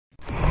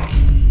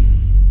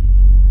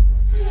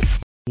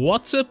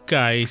What's up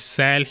guys,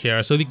 Sal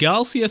here. So the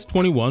Galaxy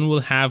S21 will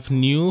have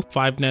new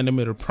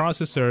 5nm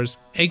processors,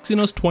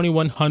 Exynos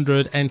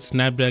 2100 and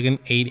Snapdragon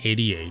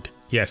 888.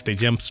 Yes, they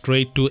jumped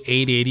straight to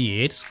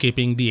 888,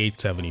 skipping the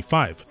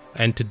 875.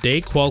 And today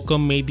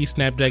Qualcomm made the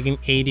Snapdragon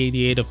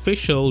 888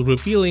 official,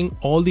 revealing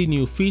all the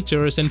new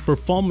features and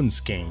performance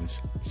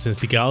gains. Since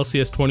the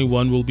Galaxy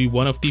S21 will be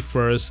one of the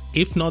first,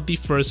 if not the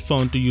first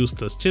phone to use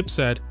this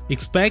chipset,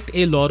 expect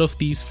a lot of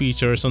these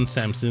features on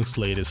Samsung's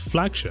latest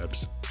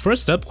flagships.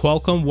 First up,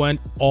 Qualcomm went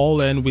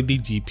all in with the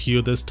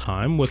GPU this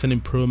time with an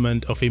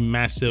improvement of a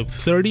massive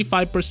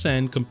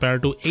 35%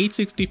 compared to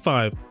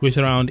 865, with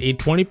around a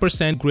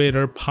 20%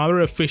 greater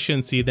power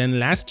efficiency than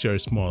last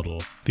year's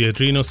model. The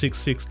Adreno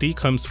 660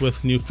 comes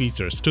with new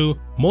features too,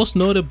 most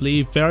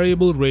notably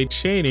variable rate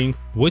shading,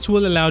 which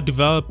will allow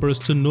developers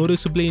to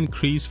noticeably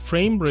increase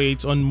frame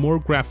rates on more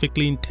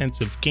graphically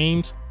intensive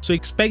games, so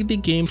expect the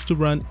games to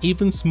run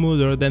even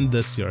smoother than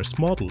this year's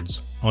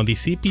models. On the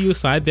CPU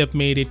side, they've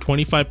made a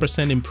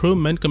 25%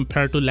 improvement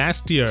compared to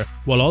last year,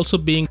 while also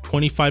being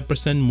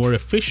 25% more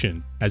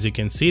efficient. As you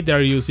can see, they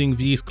are using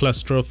these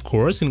cluster of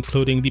cores,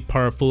 including the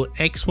powerful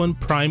X1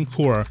 Prime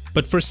core,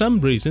 but for some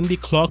reason the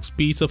clock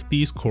speeds of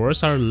these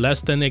cores are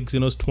less than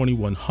Exynos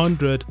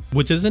 2100,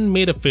 which isn't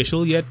made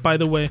official yet by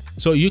the way,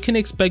 so you can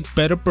expect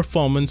better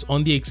performance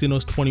on the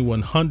Exynos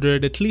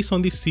 2100, at least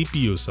on the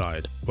CPU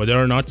side. Whether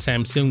or not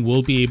Samsung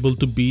will be able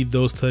to beat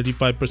those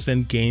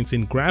 35% gains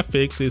in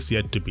graphics is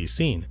yet to be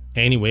seen.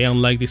 Anyway,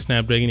 unlike the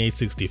Snapdragon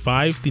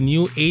 865, the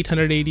new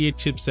 888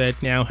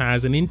 chipset now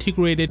has an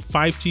integrated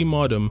 5G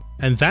modem,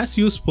 and that's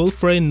useful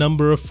for a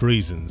number of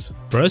reasons.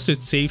 First,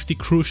 it saves the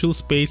crucial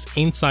space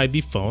inside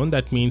the phone.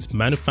 That means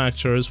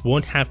manufacturers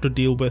won't have to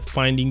deal with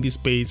finding the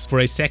space for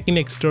a second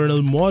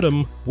external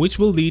modem, which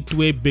will lead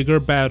to a bigger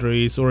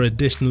batteries or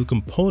additional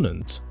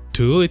components.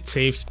 2. It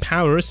saves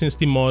power since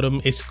the modem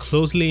is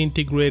closely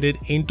integrated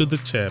into the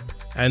chip.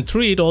 And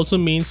 3. It also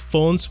means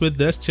phones with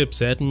this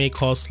chipset may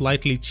cost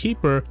slightly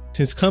cheaper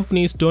since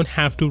companies don't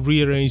have to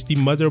rearrange the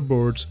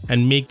motherboards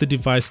and make the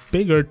device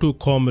bigger to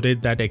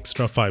accommodate that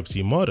extra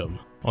 5G modem.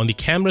 On the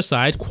camera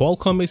side,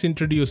 Qualcomm is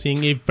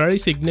introducing a very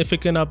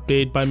significant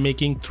update by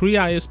making 3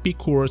 ISP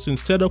cores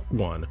instead of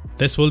 1.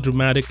 This will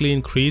dramatically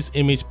increase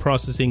image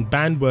processing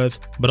bandwidth,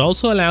 but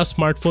also allow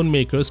smartphone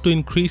makers to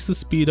increase the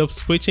speed of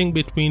switching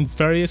between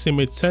various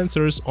image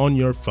sensors on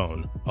your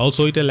phone.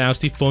 Also, it allows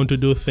the phone to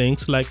do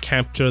things like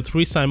capture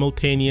 3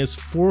 simultaneous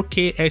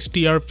 4K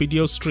HDR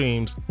video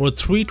streams or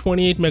 3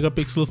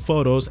 28-megapixel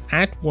photos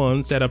at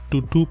once at up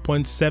to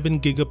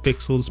 2.7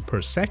 gigapixels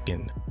per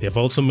second. They have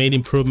also made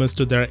improvements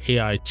to their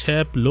AI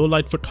chip,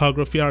 low-light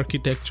photography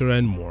architecture,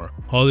 and more.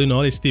 All in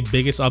all, it's the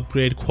biggest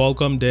upgrade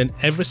Qualcomm did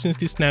ever since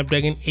the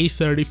Snapdragon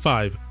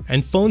 835,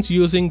 and phones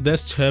using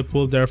this chip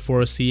will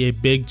therefore see a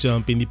big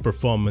jump in the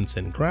performance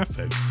and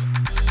graphics.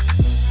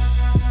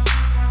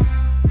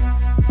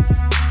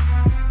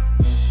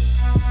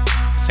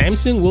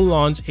 Samsung will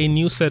launch a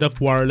new set of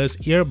wireless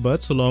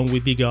earbuds along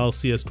with the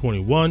Galaxy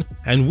S21,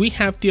 and we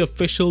have the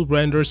official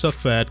renders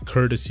of it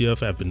courtesy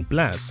of Evan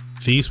Blass.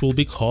 These will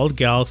be called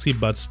Galaxy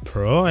Buds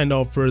Pro and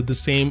offer the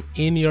same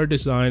in-ear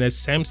design as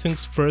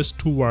Samsung's first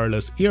 2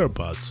 wireless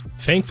earbuds.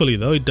 Thankfully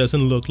though, it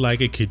doesn't look like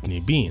a kidney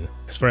bean.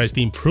 As far as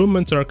the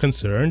improvements are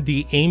concerned,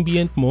 the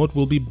ambient mode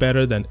will be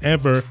better than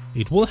ever.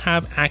 It will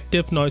have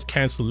active noise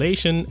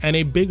cancellation and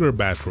a bigger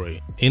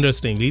battery.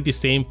 Interestingly, the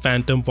same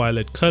phantom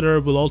violet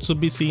color will also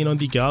be seen on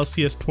the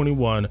Galaxy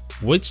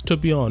S21, which to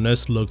be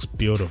honest looks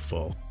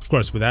beautiful. Of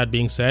course, with that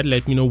being said,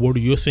 let me know what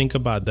do you think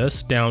about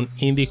this down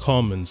in the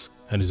comments.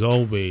 And as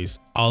always,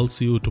 I'll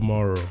see you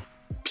tomorrow.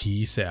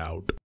 Peace out.